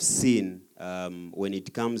seen when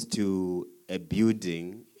it comes to a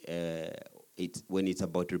building, when it's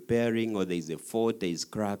about repairing or there's a fault, there's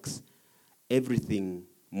cracks, everything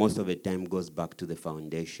most of the time goes back to the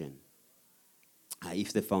foundation.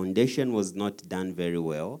 If the foundation was not done very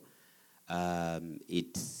well,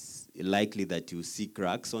 it's likely that you see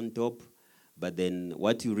cracks on top, but then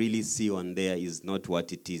what you really see on there is not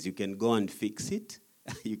what it is. You can go and fix it,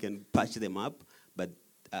 you can patch them up, but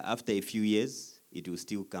after a few years, it will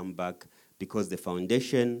still come back because the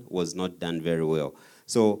foundation was not done very well.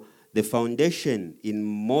 So the foundation in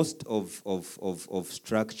most of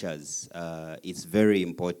structures is very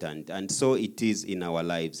important, and so it is in our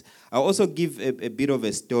lives. I'll also give a bit of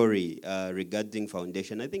a story regarding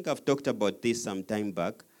foundation. I think I've talked about this some time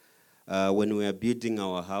back when we were building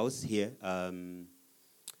our house here.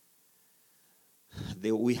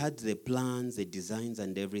 We had the plans, the designs,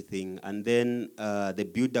 and everything, and then the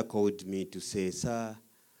builder called me to say, "Sir,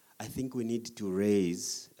 I think we need to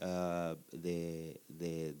raise the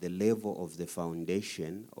level of the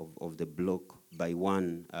foundation of the block by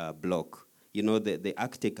one block." You know, the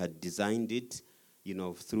architect had designed it, you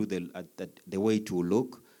know, through the way it will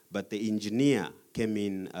look, but the engineer came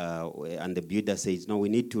in and the builder says, "No, we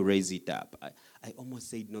need to raise it up." I almost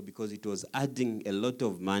said no because it was adding a lot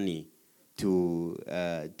of money to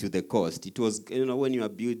the cost. It was, you know, when you are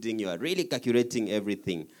building, you are really calculating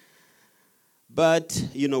everything. But,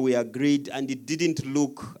 you know, we agreed, and it didn't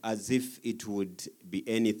look as if it would be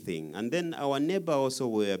anything. And then our neighbor also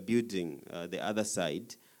were building the other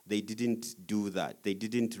side. They didn't do that. They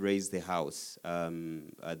didn't raise the house,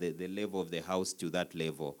 the level of the house to that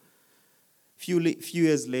level. Few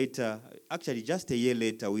years later, actually just a year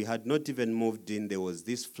later, we had not even moved in. There was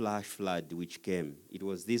this flash flood which came. It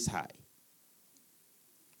was this high.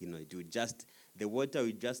 You know, the water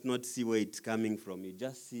would just not see where it's coming from. You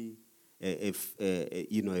just see a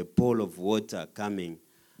pool of water coming.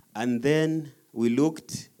 And then we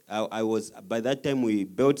looked, by that time we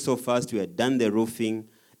built so fast, we had done the roofing.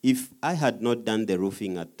 If I had not done the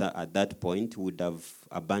roofing at that point, we would have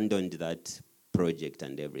abandoned that project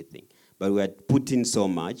and everything. But we had put in so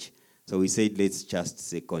much, so we said, let's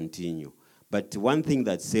just continue. But one thing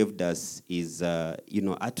that saved us is,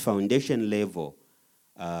 at foundation level,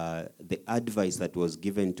 the advice that was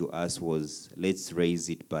given to us was, let's raise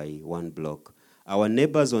it by one block. Our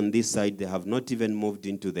neighbors on this side, they have not even moved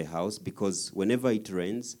into the house because whenever it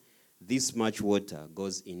rains, this much water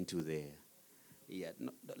goes into there. Yeah,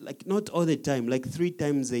 not all the time, like 3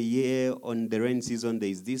 times a year on the rain season, there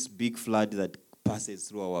is this big flood that passes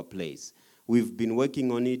through our place. We've been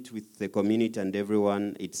working on it with the community and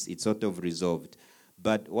everyone. It's sort of resolved.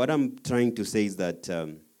 But what I'm trying to say is that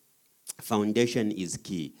foundation is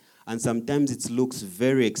key. And sometimes it looks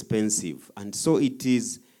very expensive. And so it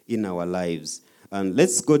is in our lives. And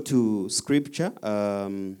let's go to scripture.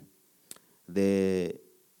 We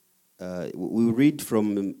read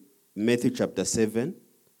from Matthew chapter 7,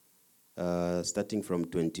 starting from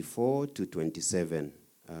 24 to 27.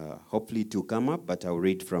 Hopefully it will come up, but I'll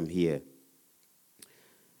read from here.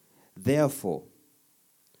 Therefore,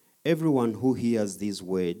 everyone who hears these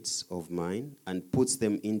words of mine and puts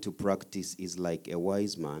them into practice is like a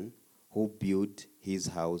wise man who built his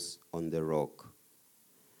house on the rock.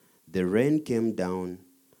 The rain came down,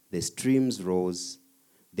 the streams rose,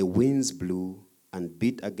 the winds blew and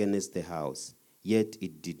beat against the house, yet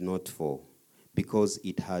it did not fall, because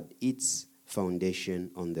it had its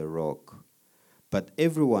foundation on the rock. But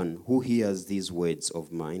everyone who hears these words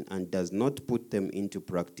of mine and does not put them into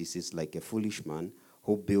practice is like a foolish man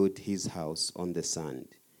who built his house on the sand.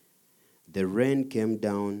 The rain came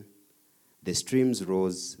down, the streams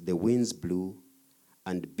rose, the winds blew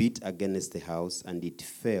and beat against the house, and it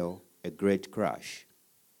fell, a great crash.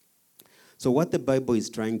 So what the Bible is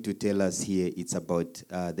trying to tell us here, it's about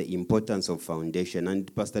the importance of foundation.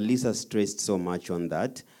 And Pastor Lisa stressed so much on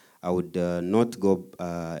that. I would not go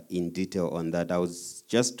in detail on that. I was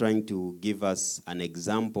just trying to give us an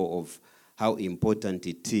example of how important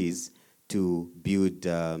it is to build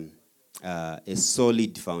a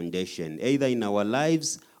solid foundation, either in our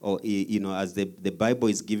lives or, as the Bible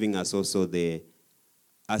is giving us also the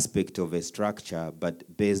aspect of a structure,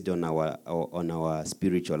 but based on our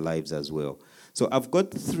spiritual lives as well. So I've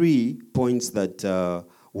got 3 points that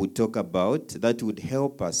we'll talk about that would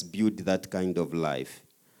help us build that kind of life.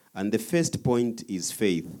 And the first point is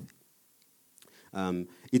faith.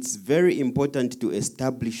 It's very important to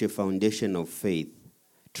establish a foundation of faith,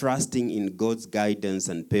 trusting in God's guidance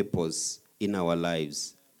and purpose in our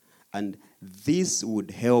lives. And this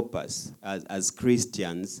would help us as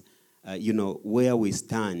Christians, where we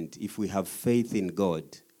stand if we have faith in God.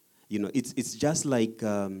 it's just like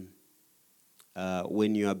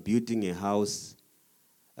when you are building a house,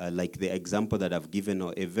 like the example that I've given,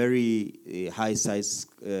 or a very high-size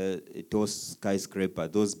tall skyscraper,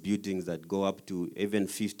 those buildings that go up to even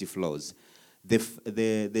 50 floors.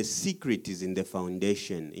 The secret is in the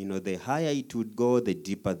foundation. The higher it would go, the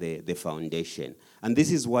deeper the foundation. And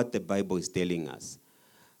this is what the Bible is telling us,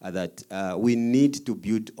 that we need to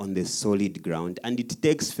build on the solid ground, and it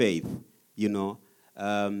takes faith.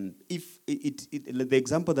 If the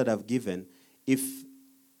example that I've given, if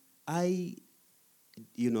I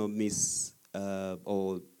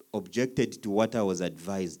or objected to what I was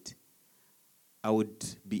advised, I would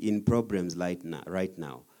be in problems right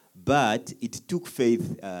now. But it took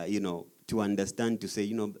faith, to understand, to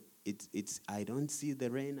say, I don't see the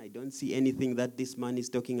rain, I don't see anything that this man is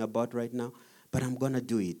talking about right now, but I'm going to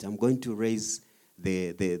do it. I'm going to raise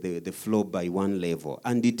the floor by one level.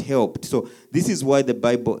 And it helped. So this is why the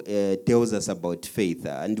Bible tells us about faith.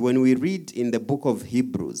 And when we read in the book of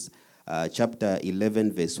Hebrews, chapter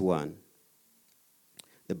 11, verse 1,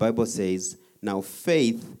 the Bible says, now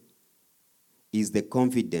faith is the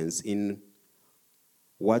confidence in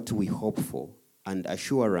what we hope for and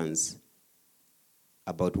assurance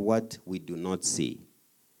about what we do not see.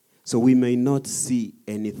 So we may not see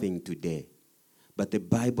anything today, but the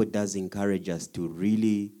Bible does encourage us to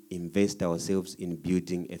really invest ourselves in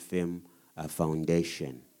building a firm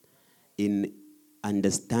foundation, in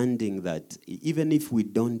understanding that even if we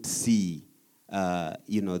don't see,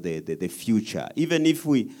 the future, even if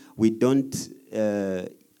we don't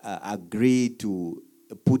agree to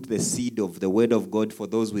put the seed of the Word of God for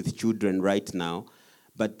those with children right now,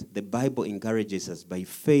 but the Bible encourages us by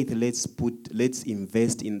faith. Let's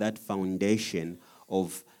invest in that foundation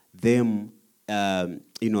of them,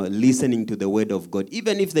 listening to the Word of God,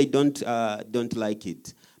 even if they don't like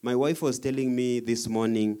it. My wife was telling me this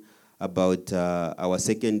morning about our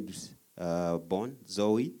second born,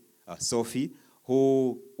 Sophie,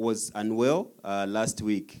 who was unwell last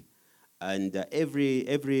week, and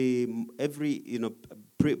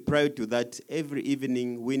prior to that, every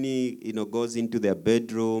evening, Winnie, goes into their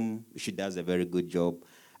bedroom. She does a very good job.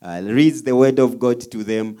 Reads the Word of God to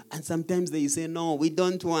them, and sometimes they say, "No, we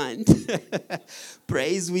don't want."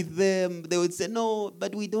 Praise with them. They would say, "No,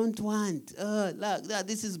 but we don't want.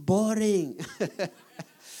 This is boring."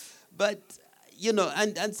 But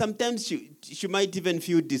and sometimes she might even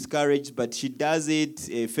feel discouraged, but she does it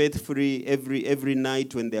faithfully every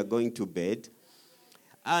night when they are going to bed.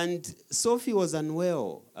 And Sophie was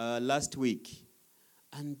unwell last week,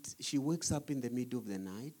 and she wakes up in the middle of the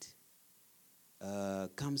night,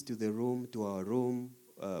 comes to our room,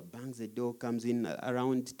 bangs the door, comes in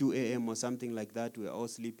around 2 a.m. or something like that. We're all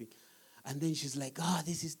sleeping. And then she's like,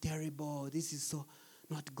 this is terrible. This is so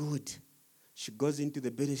not good. She goes into the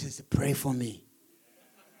bed and she says, "Pray for me."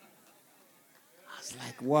 I was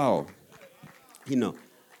like, wow.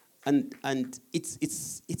 And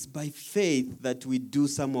it's by faith that we do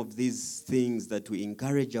some of these things, that we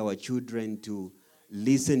encourage our children to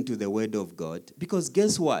listen to the Word of God. Because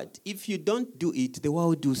guess what? If you don't do it, the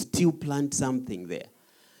world will still plant something there.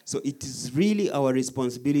 So it is really our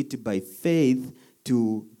responsibility by faith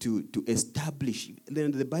to establish.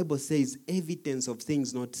 Then the Bible says evidence of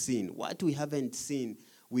things not seen. What we haven't seen,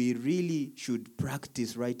 we really should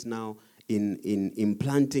practice right now in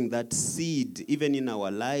implanting that seed, even in our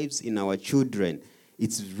lives, in our children.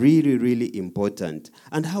 It's really, really important.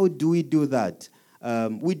 And how do we do that?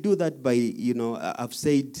 We do that by, I've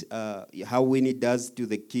said how Winnie does to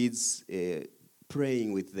the kids,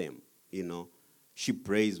 praying with them, She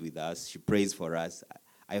prays with us. She prays for us.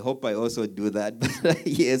 I hope I also do that.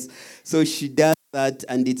 Yes. So she does that,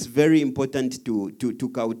 and it's very important to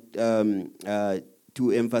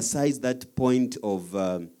emphasize that point of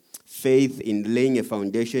faith in laying a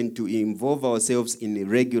foundation, to involve ourselves in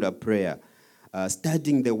regular prayer,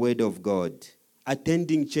 studying the Word of God,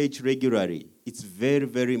 attending church regularly. It's very,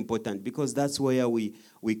 very important, because that's where we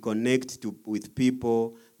connect with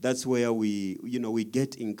people. That's where we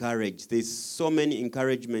get encouraged. There's so many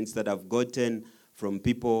encouragements that I've gotten from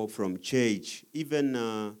people from church. Even,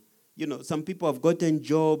 some people have gotten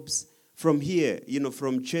jobs from here,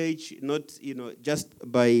 from church, not, just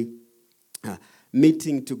by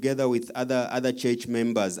meeting together with other church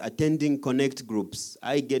members, attending connect groups.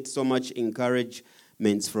 I get so much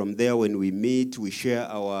encouragements from there. When we meet, we share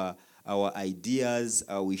our ideas,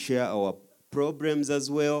 we share our problems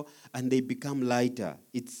as well, and they become lighter.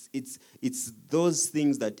 It's those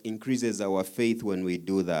things that increases our faith when we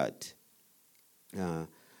do that.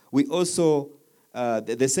 We also,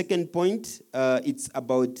 the second point, it's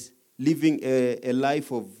about living a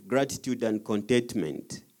life of gratitude and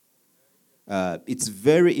contentment. It's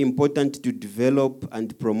very important to develop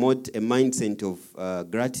and promote a mindset of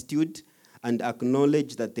gratitude and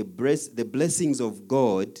acknowledge that the blessings of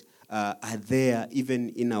God are there even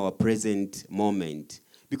in our present moment.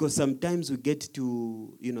 Because sometimes we get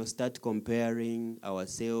to, start comparing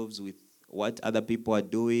ourselves with what other people are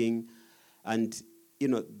doing. And,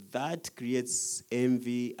 that creates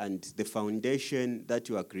envy, and the foundation that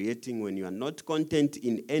you are creating when you are not content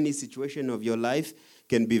in any situation of your life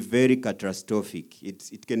can be very catastrophic.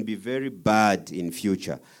 It can be very bad in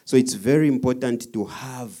future. So it's very important to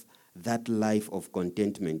have that life of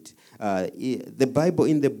contentment. The Bible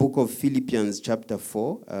in the book of Philippians chapter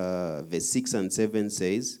 4, verse 6 and 7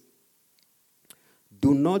 says,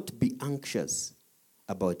 "Do not be anxious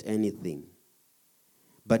about anything,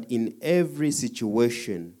 but in every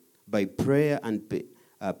situation, by prayer and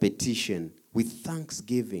petition, with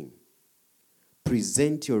thanksgiving,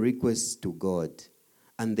 present your requests to God,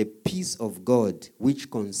 and the peace of God, which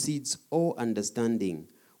conceeds all understanding,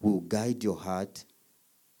 will guide your heart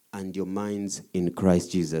and your minds in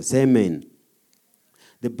Christ Jesus." Amen.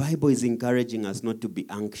 The Bible is encouraging us not to be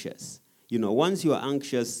anxious. Once you are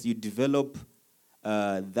anxious, you develop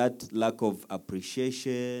that lack of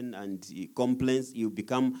appreciation and complaints. You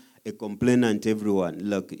become a complainant.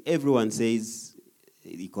 Everyone says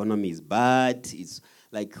the economy is bad. It's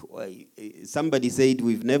like somebody said,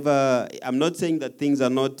 I'm not saying that things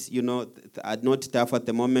are not, are not tough at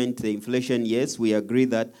the moment. The inflation, yes, we agree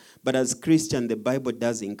that. But as Christian, the Bible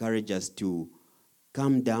does encourage us to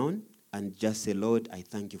calm down and just say, "Lord, I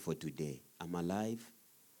thank you for today. I'm alive.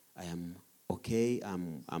 I am okay.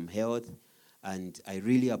 I'm healthy. And I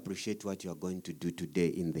really appreciate what you are going to do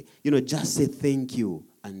today just say thank you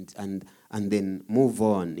and then move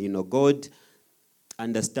on. God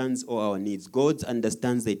understands all our needs. God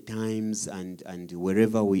understands the times and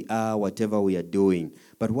wherever we are, whatever we are doing.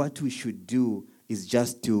 But what we should do is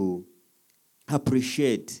just to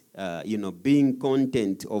appreciate, being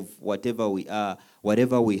content of whatever we are,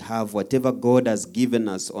 whatever we have, whatever God has given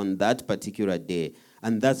us on that particular day.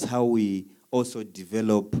 And that's how we also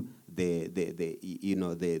develop the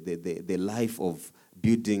life of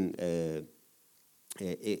building a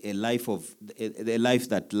life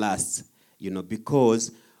that lasts,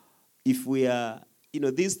 because if we are,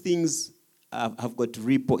 these things have got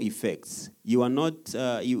ripple effects. You are not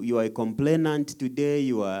you are a complainant today.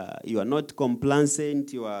 You are not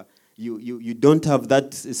complacent. You don't have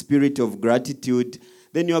that spirit of gratitude.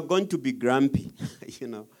 Then you are going to be grumpy,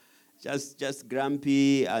 just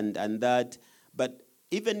grumpy and that. But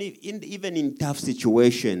even in tough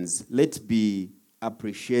situations, let's be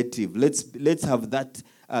appreciative. Let's have that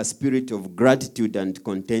spirit of gratitude and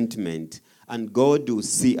contentment, and God will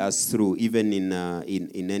see us through even in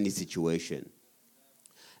any situation.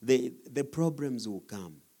 The problems will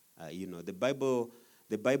come. The Bible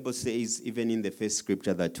says, even in the first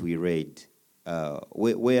scripture that we read,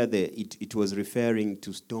 where it was referring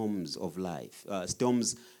to storms of life,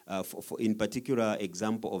 storms for in particular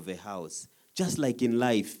example of a house. Just like in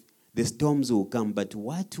life, the storms will come, but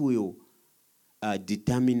what will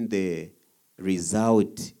determine the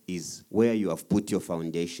result is where you have put your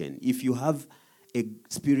foundation. If you have a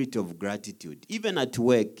spirit of gratitude, even at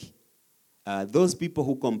work, those people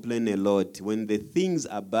who complain a lot, when the things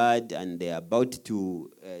are bad and they're about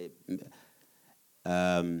to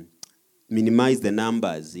minimize the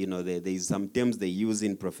numbers, there's some terms they use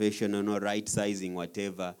in professional, right sizing,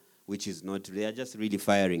 whatever, which is not, they are just really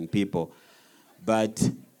firing people. But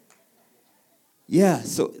yeah,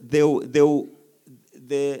 so they'll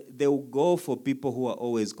go for people who are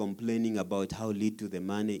always complaining about how little the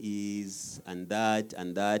money is and that.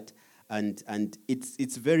 And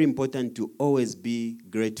it's very important to always be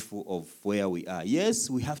grateful of where we are. Yes,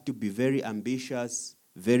 we have to be very ambitious,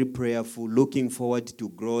 very prayerful, looking forward to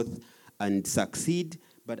growth and succeed.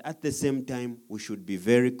 But at the same time, we should be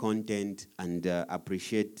very content and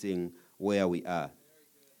appreciating where we are.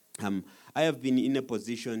 I have been in a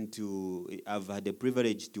position I've had the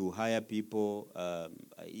privilege to hire people,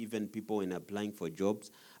 even people when applying for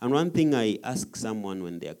jobs. And one thing I ask someone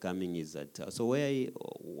when they are coming is that,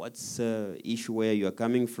 what's the issue where you are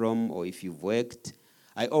coming from, or if you've worked?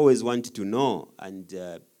 I always want to know. And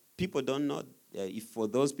people don't know. If for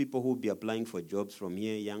those people who will be applying for jobs from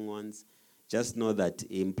here, young ones, just know that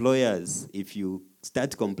employers, if you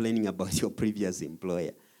start complaining about your previous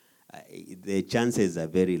employer, the chances are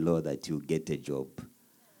very low that you get a job.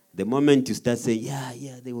 The moment you start saying,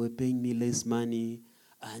 they were paying me less money,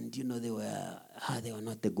 and they were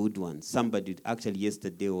not the good ones. Somebody actually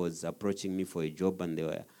yesterday was approaching me for a job,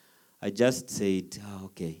 and I just said,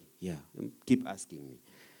 okay, keep asking me.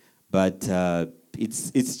 But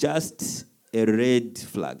it's just a red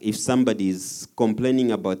flag. If somebody is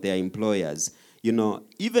complaining about their employers,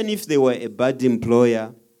 even if they were a bad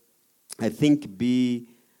employer, I think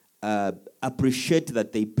appreciate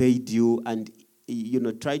that they paid you, and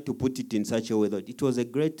try to put it in such a way that it was a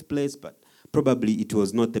great place, but probably it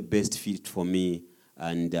was not the best fit for me,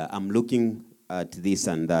 and I'm looking at this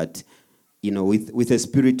and that, with a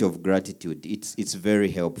spirit of gratitude. It's very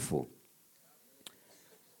helpful.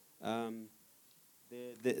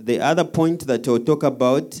 The other point that I'll talk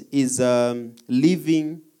about is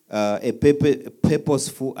living a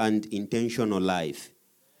purposeful and intentional life.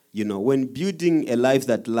 When building a life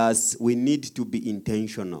that lasts, we need to be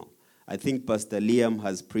intentional. I think Pastor Liam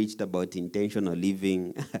has preached about intentional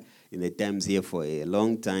living in the times here for a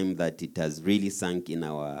long time, that it has really sunk in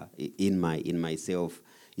myself.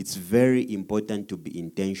 It's very important to be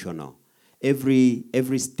intentional. Every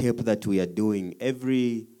step that we are doing,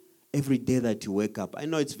 every day that you wake up, I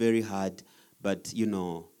know it's very hard, but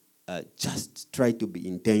just try to be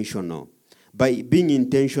intentional. By being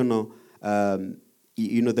intentional,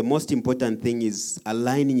 the most important thing is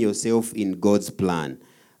aligning yourself in God's plan.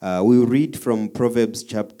 We'll read from Proverbs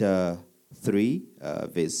chapter 3,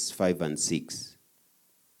 verse 5 and 6.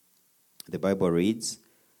 The Bible reads,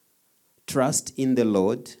 "Trust in the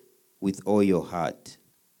Lord with all your heart,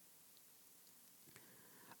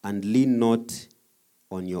 and lean not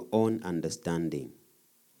on your own understanding.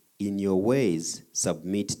 In your ways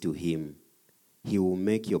submit to him. He will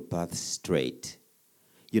make your path straight."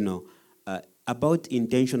 About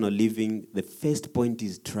intentional living, the first point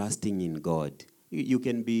is trusting in God. You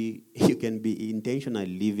can be intentional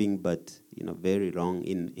living, but very wrong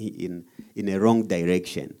in a wrong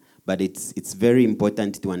direction. But it's very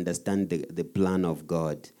important to understand the plan of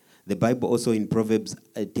God. The Bible also in Proverbs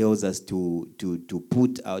tells us to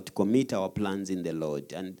commit our plans in the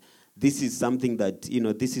Lord. And this is something that,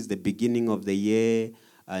 this is the beginning of the year,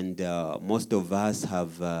 and most of us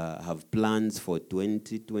have plans for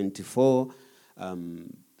 2024.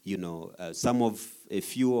 A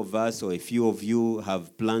few of us or a few of you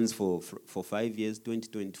have plans for 5 years,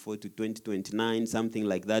 2024 to 2029, something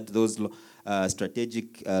like that. Those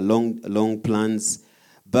strategic long plans.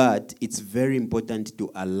 But it's very important to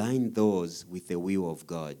align those with the will of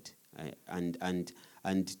God, and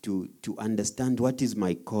to understand what is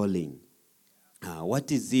my calling.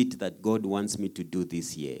 What is it that God wants me to do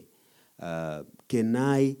this year? Can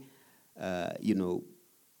I,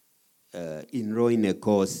 enroll in a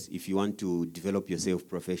course if you want to develop yourself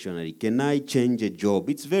professionally? Can I change a job?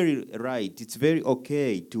 It's very right. It's very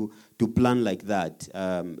okay to plan like that.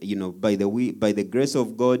 By the grace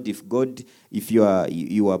of God, if you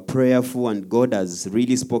are prayerful and God has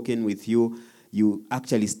really spoken with you, you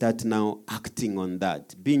actually start now acting on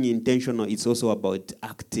that. Being intentional is also about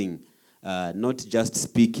acting, not just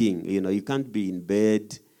speaking. You can't be in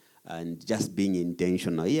bed and just being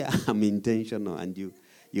intentional. Yeah, I'm intentional, and you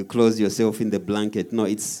close yourself in the blanket. No,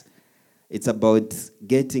 it's about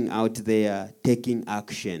getting out there, taking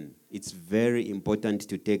action. It's very important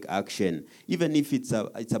to take action, even if it's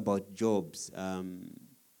about jobs.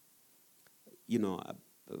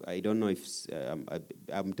 I don't know if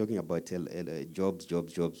I'm talking about jobs,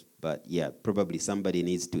 but yeah, probably somebody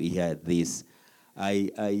needs to hear this.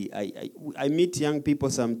 I meet young people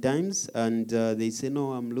sometimes, and they say,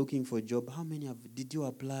 "No, I'm looking for a job. How many did you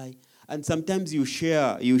apply?" And sometimes you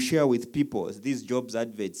share with people these jobs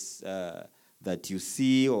adverts that you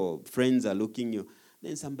see, or friends are looking you.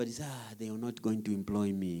 Then somebody says, they are not going to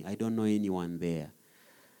employ me. I don't know anyone there.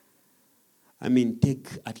 I mean,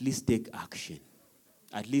 at least take action.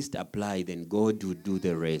 At least apply, then God will do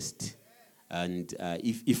the rest. And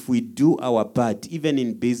if we do our part, even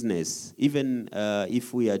in business, even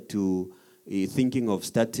if we are thinking of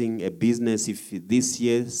starting a business, if this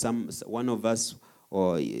year one of us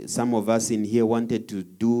or some of us in here wanted to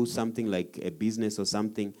do something like a business or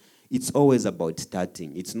something, it's always about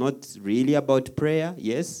starting. It's not really about prayer.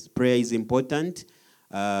 Yes, prayer is important,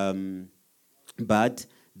 but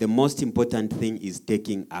the most important thing is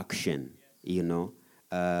taking action,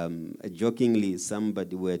 Jokingly,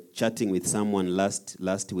 we were chatting with someone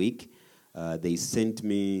last week. They sent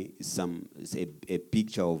me a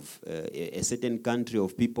picture of a certain country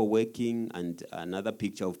of people working, and another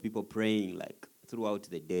picture of people praying like throughout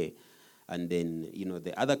the day. And then,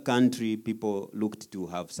 the other country, people looked to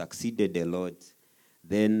have succeeded a lot.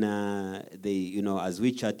 Then they, as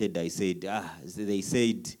we chatted, I said, they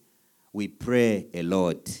said, we pray a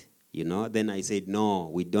lot, Then I said, no,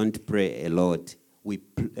 we don't pray a lot. We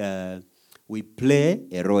play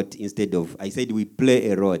a lot instead of, I said, we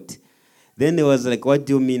play a lot. Then they was like, what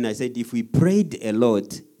do you mean? I said, if we prayed a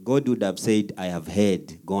lot, God would have said, I have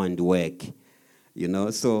heard, go and work.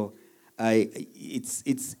 So it's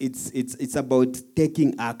about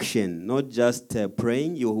taking action, not just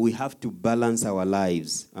praying. We have to balance our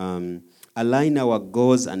lives, align our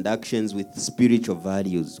goals and actions with spiritual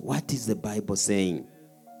values. What is the Bible saying?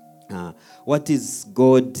 What is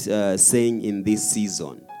God saying in this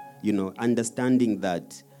season? Understanding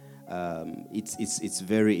that it's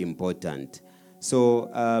very important. So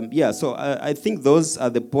I think those are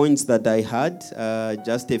the points that I had,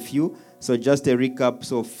 just a few. So just a recap.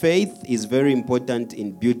 So faith is very important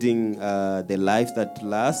in building the life that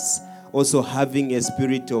lasts. Also having a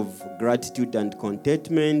spirit of gratitude and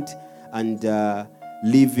contentment, and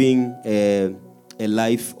living a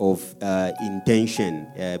life of intention,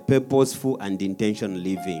 purposeful and intentional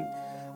living.